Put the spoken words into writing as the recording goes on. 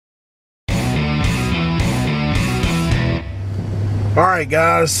All right,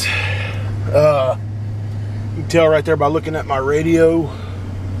 guys. You can tell right there by looking at my radio.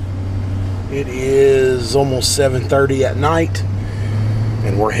 It is almost 7:30 at night,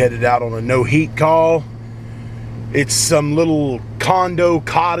 and we're headed out on a no heat call. It's some little condo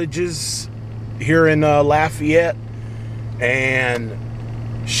cottages here in Lafayette, and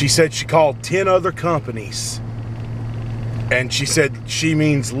she said she called 10 other companies, and she said she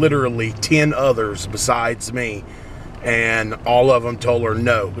means literally 10 others besides me, and all of them told her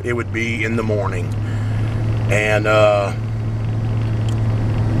no, it would be in the morning. And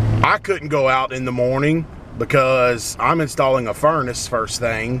I couldn't go out in the morning because I'm installing a furnace first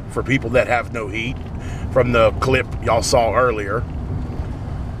thing for people that have no heat, from the clip y'all saw earlier.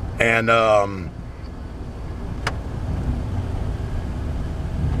 And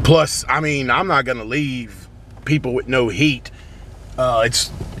plus, I mean, I'm not gonna leave people with no heat.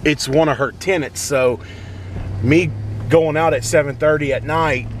 It's one of her tenants, so me going out at 7:30 at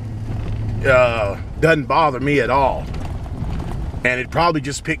night doesn't bother me at all. And it probably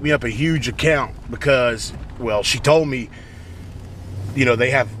just picked me up a huge account because, well, she told me, you know, they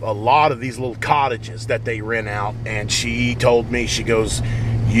have a lot of these little cottages that they rent out, and she told me, she goes,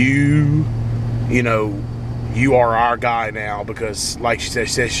 you know, you are our guy now, because like she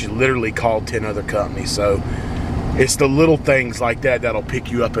said she literally called 10 other companies. So it's the little things like that that'll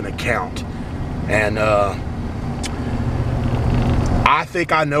pick you up an account. And I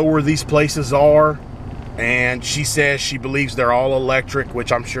think I know where these places are, and she says she believes they're all electric,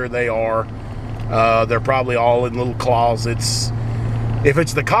 which I'm sure they are. They're probably all in little closets. If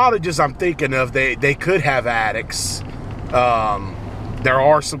it's the cottages I'm thinking of, they could have attics. There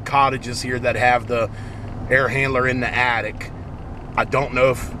are some cottages here that have the air handler in the attic. I don't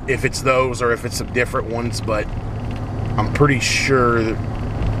know if it's those or if it's some different ones, but I'm pretty sure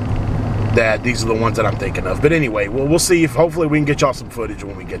that these are the ones that I'm thinking of. But anyway, we'll see if hopefully we can get y'all some footage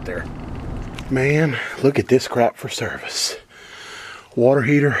when we get there. Man, look at this crap for service. Water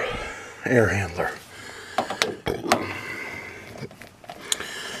heater, air handler.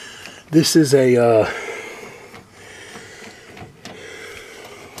 This is a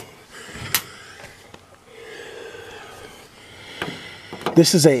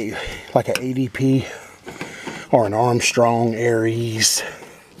like an ADP or an Armstrong Airease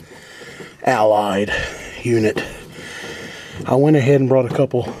Allied unit. I went ahead and brought a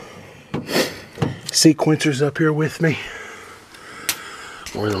couple sequencers up here with me.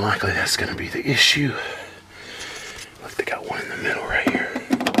 More than likely that's going to be the issue. Look, they got one in the middle right here.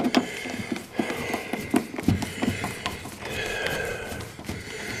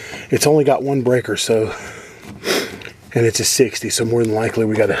 It's only got one breaker, so, and it's a 60, so more than likely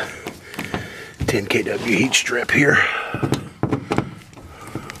we got a 10 kW heat strip here.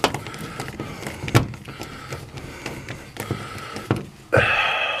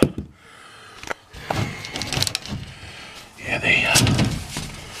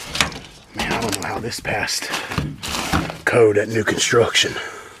 Man, I don't know how this passed code at new construction.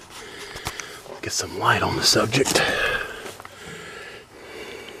 Get some light on the subject.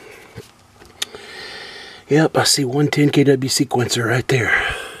 Yep, I see one 10 kW sequencer right there.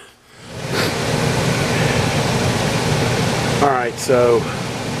 Alright, so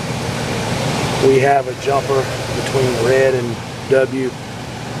we have a jumper between red and W,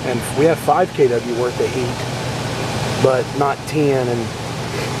 and we have 5 kW worth of heat, but not 10, and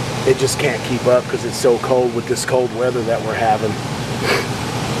it just can't keep up because it's so cold with this cold weather that we're having.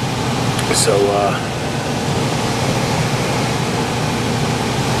 So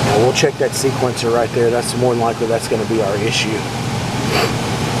we'll check that sequencer right there. That's more than likely that's going to be our issue.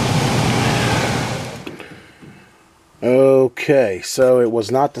 Okay, so it was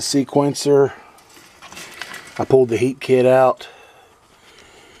not the sequencer. I pulled the heat kit out,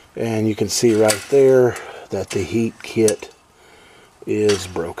 and you can see right there that the heat kit is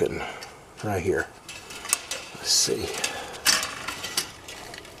broken right here. Let's see.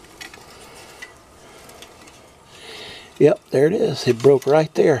 Yep, there it is. It broke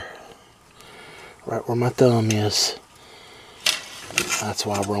right there. Right where my thumb is. That's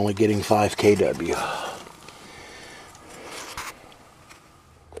why we're only getting 5 kW.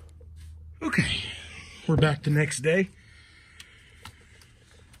 Okay, we're back the next day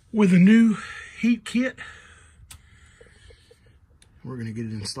with a new heat kit. We're going to get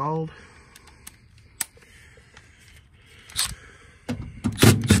it installed.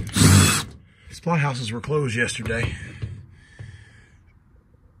 Supply houses were closed yesterday,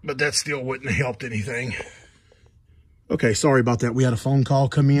 but that still wouldn't have helped anything. Okay, sorry about that. We had a phone call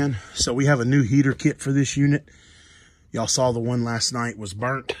come in. So we have a new heater kit for this unit. Y'all saw the one last night was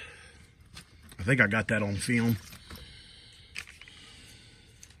burnt. I think I got that on film.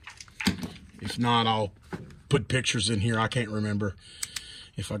 If not, I'll put pictures in here. I can't remember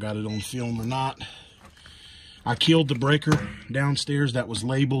if I got it on film or not. I killed the breaker downstairs that was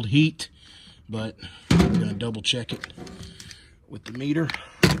labeled heat, but I'm gonna double check it with the meter.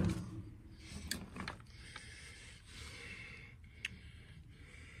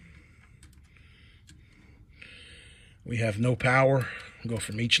 We have no power. Go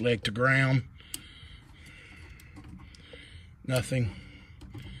from each leg to ground. Nothing.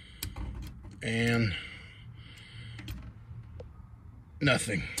 And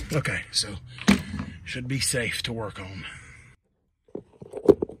nothing. Okay, so should be safe to work on.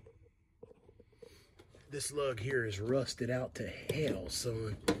 This lug here is rusted out to hell,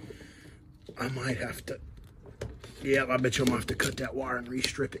 son. I might have to, yeah, I bet you I'm gonna have to cut that wire and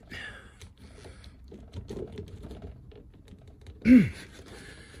restrip it.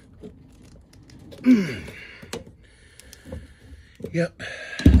 Yep,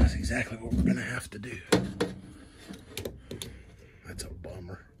 that's exactly what we're gonna have to do. That's a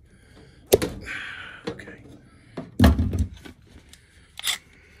bummer. Okay.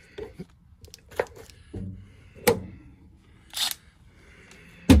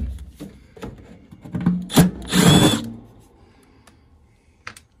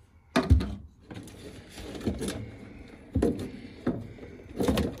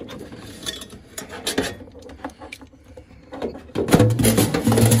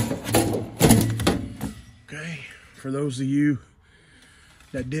 For those of you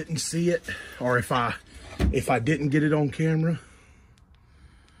that didn't see it, or if I didn't get it on camera,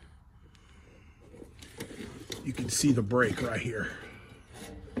 you can see the brake right here.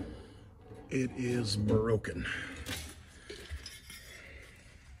 It is broken.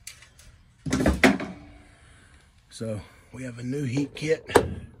 So we have a new heat kit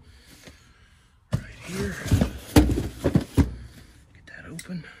right here. Get that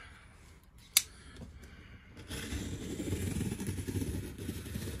open.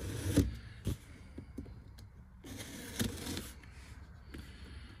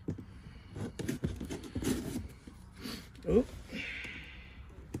 Oh.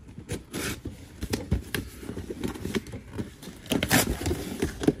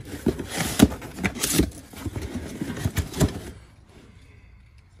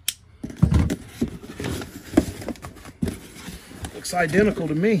 Looks identical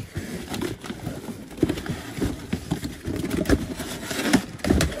to me.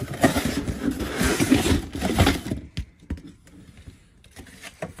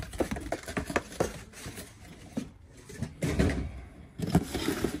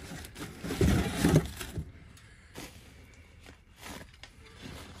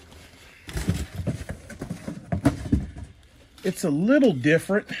 It's a little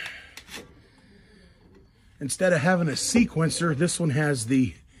different. Instead of having a sequencer, this one has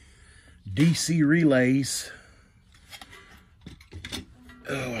the DC relays.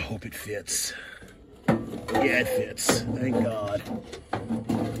 Oh, I hope it fits. Yeah, it fits. Thank God.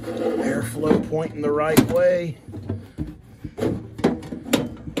 Airflow pointing the right way.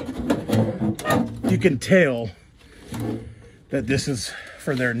 You can tell that this is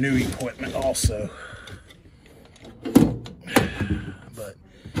for their new equipment also.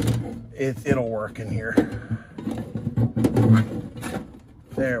 It'll work in here.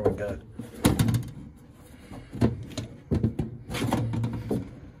 There we go.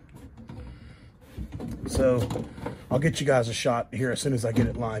 So I'll get you guys a shot here as soon as I get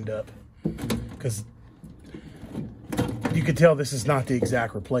it lined up, because you can tell this is not the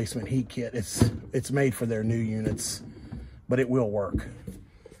exact replacement heat kit. It's made for their new units, but it will work.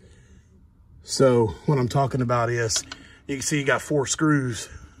 So what I'm talking about is, you can see you got four screw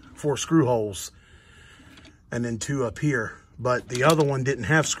holes, and then two up here, but the other one didn't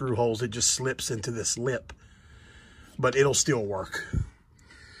have screw holes. It just slips into this lip, but it'll still work.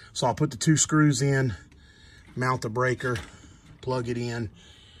 So I'll put the two screws in, mount the breaker, plug it in,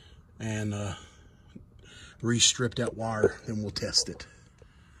 and re-strip that wire, then we'll test it.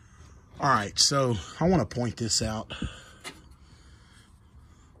 All right, so I want to point this out.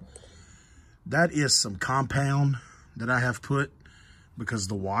 That is some compound that I have put, because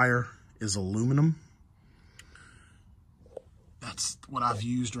the wire is aluminum. That's what I've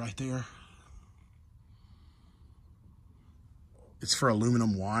used right there. It's for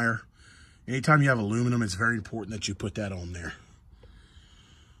aluminum wire. Anytime you have aluminum, it's very important that you put that on there.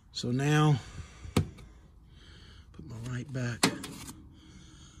 So now, put my light back.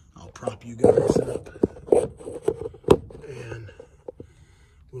 I'll prop you guys up. And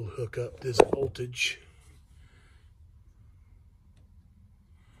we'll hook up this voltage.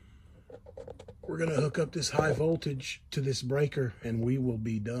 We're gonna hook up this high voltage to this breaker and we will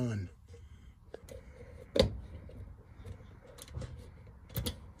be done.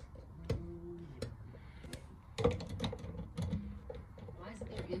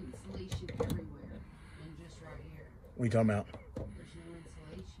 What are you talking about?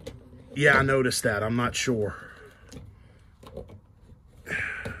 Yeah, I noticed that. I'm not sure.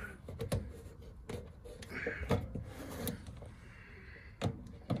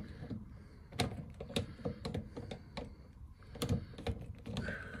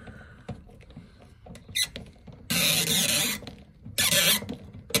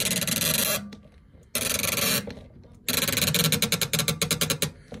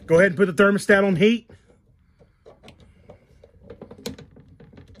 Go ahead and put the thermostat on heat.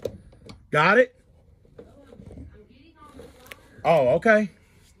 Got it? Oh, okay.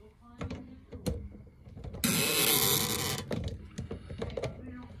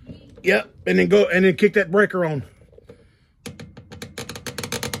 Yep, and then go and then kick that breaker on.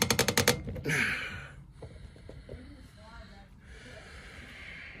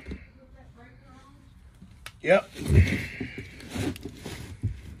 Yep.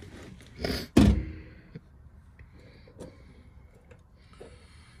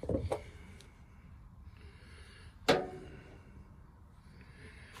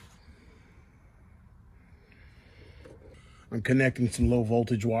 I'm connecting some low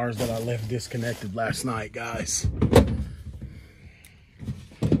voltage wires that I left disconnected last night, guys.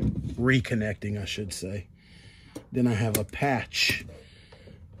 Reconnecting, I should say. Then I have a patch,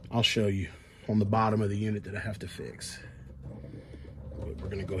 I'll show you, on the bottom of the unit that I have to fix. But we're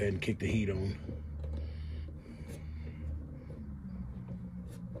gonna go ahead and kick the heat on.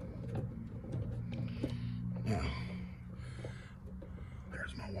 Now,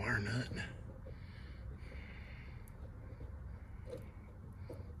 there's my wire nut.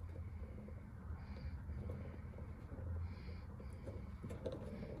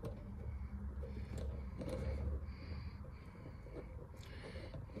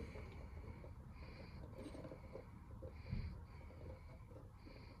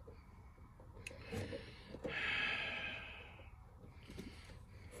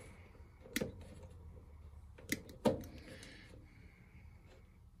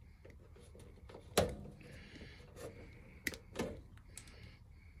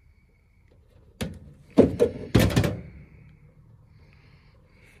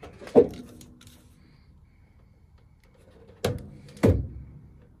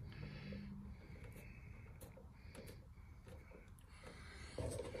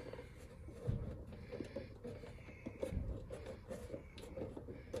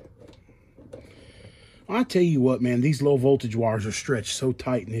 I tell you what, man, these low voltage wires are stretched so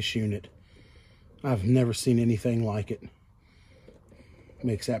tight in this unit. I've never seen anything like it.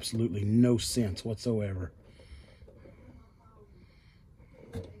 Makes absolutely no sense whatsoever.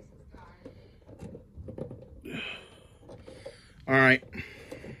 All right.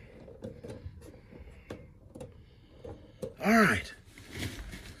 All right.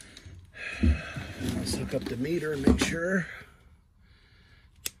 Let's hook up the meter and make sure.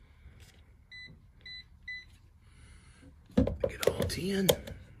 Get all 10.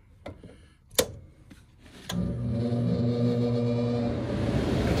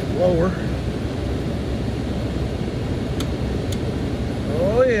 Lower.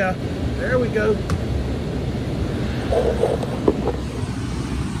 Oh yeah, there we go.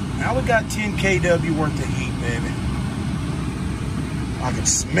 Now we got 10 kW worth of heat, baby. I can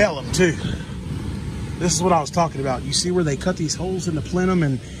smell them too. This is what I was talking about. You see where they cut these holes in the plenum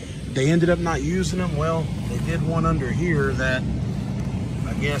and they ended up not using them? Well, they did one under here that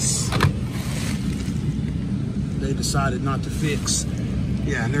I guess they decided not to fix.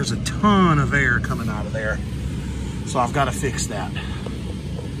 Yeah, and there's a ton of air coming out of there. So I've got to fix that.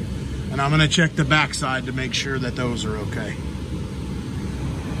 And I'm going to check the backside to make sure that those are okay.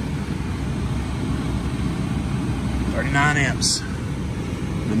 39 amps.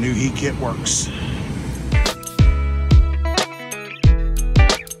 The new heat kit works.